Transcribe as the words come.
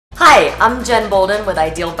Hi, I'm Jen Bolden with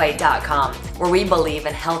IdealBite.com, where we believe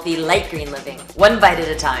in healthy light green living, one bite at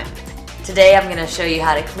a time. Today I'm going to show you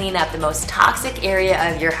how to clean up the most toxic area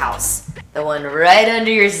of your house, the one right under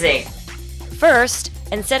your sink. First,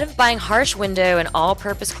 instead of buying harsh window and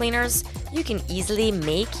all-purpose cleaners, you can easily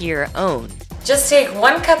make your own. Just take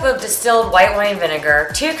 1 cup of distilled white wine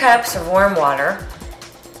vinegar, 2 cups of warm water,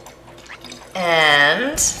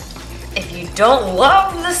 and if you don't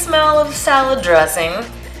love the smell of salad dressing,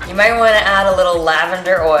 you might want to add a little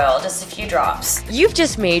lavender oil, just a few drops. You've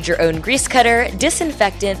just made your own grease cutter,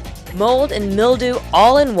 disinfectant, mold and mildew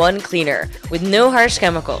all-in-one cleaner with no harsh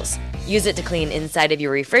chemicals. Use it to clean inside of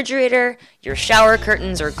your refrigerator, your shower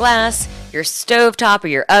curtains or glass, your stovetop or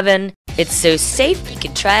your oven. It's so safe you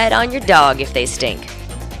can try it on your dog if they stink.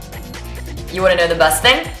 You want to know the best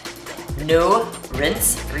thing? No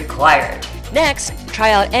rinse required. Next,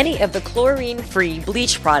 try out any of the chlorine-free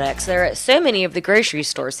bleach products that are at so many of the grocery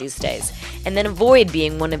stores these days, and then avoid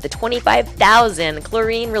being one of the 25,000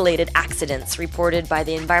 chlorine-related accidents reported by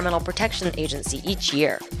the Environmental Protection Agency each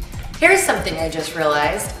year. Here's something I just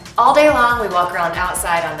realized. All day long we walk around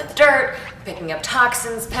outside on the dirt, picking up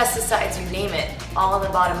toxins, pesticides, you name it, all on the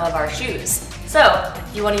bottom of our shoes. So,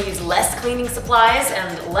 if you want to use less cleaning supplies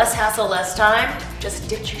and less hassle, less time, just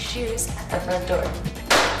ditch your shoes at the front door.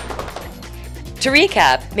 To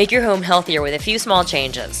recap, make your home healthier with a few small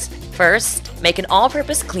changes. First, make an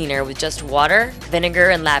all-purpose cleaner with just water, vinegar,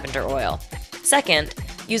 and lavender oil. Second,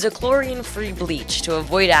 use a chlorine-free bleach to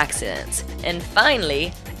avoid accidents. And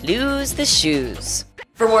finally, lose the shoes.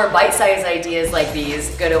 For more bite-sized ideas like these,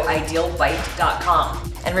 go to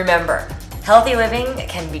IdealBite.com. And remember, healthy living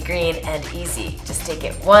can be green and easy. Just take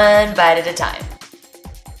it one bite at a time.